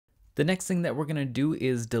The next thing that we're going to do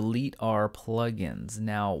is delete our plugins.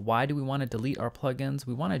 Now, why do we want to delete our plugins?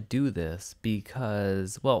 We want to do this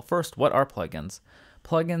because, well, first, what are plugins?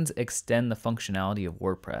 Plugins extend the functionality of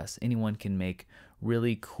WordPress. Anyone can make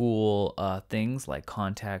really cool things like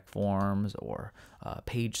contact forms or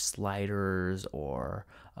page sliders or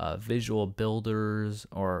visual builders,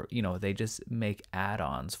 or they just make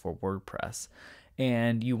add-ons for WordPress.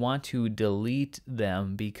 And you want to delete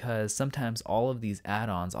them because sometimes all of these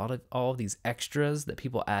add-ons, all of these extras that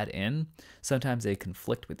people add in, sometimes they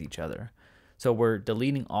conflict with each other. So we're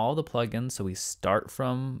deleting all the plugins, so we start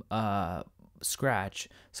from scratch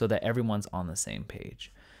so that everyone's on the same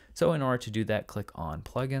page. So in order to do that, click on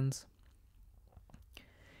Plugins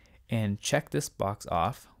and check this box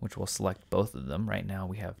off, which will select both of them. Right now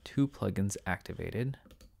we have 2 plugins activated.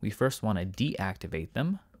 We first want to deactivate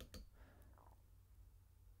them,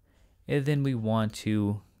 and then we want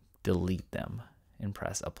to delete them and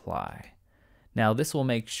press Apply. Now this will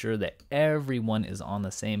make sure that everyone is on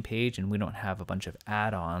the same page and we don't have a bunch of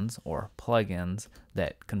add-ons or plugins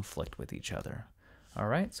that conflict with each other. All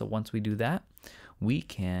right, so once we do that, we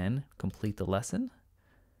can complete the lesson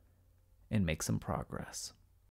and make some progress.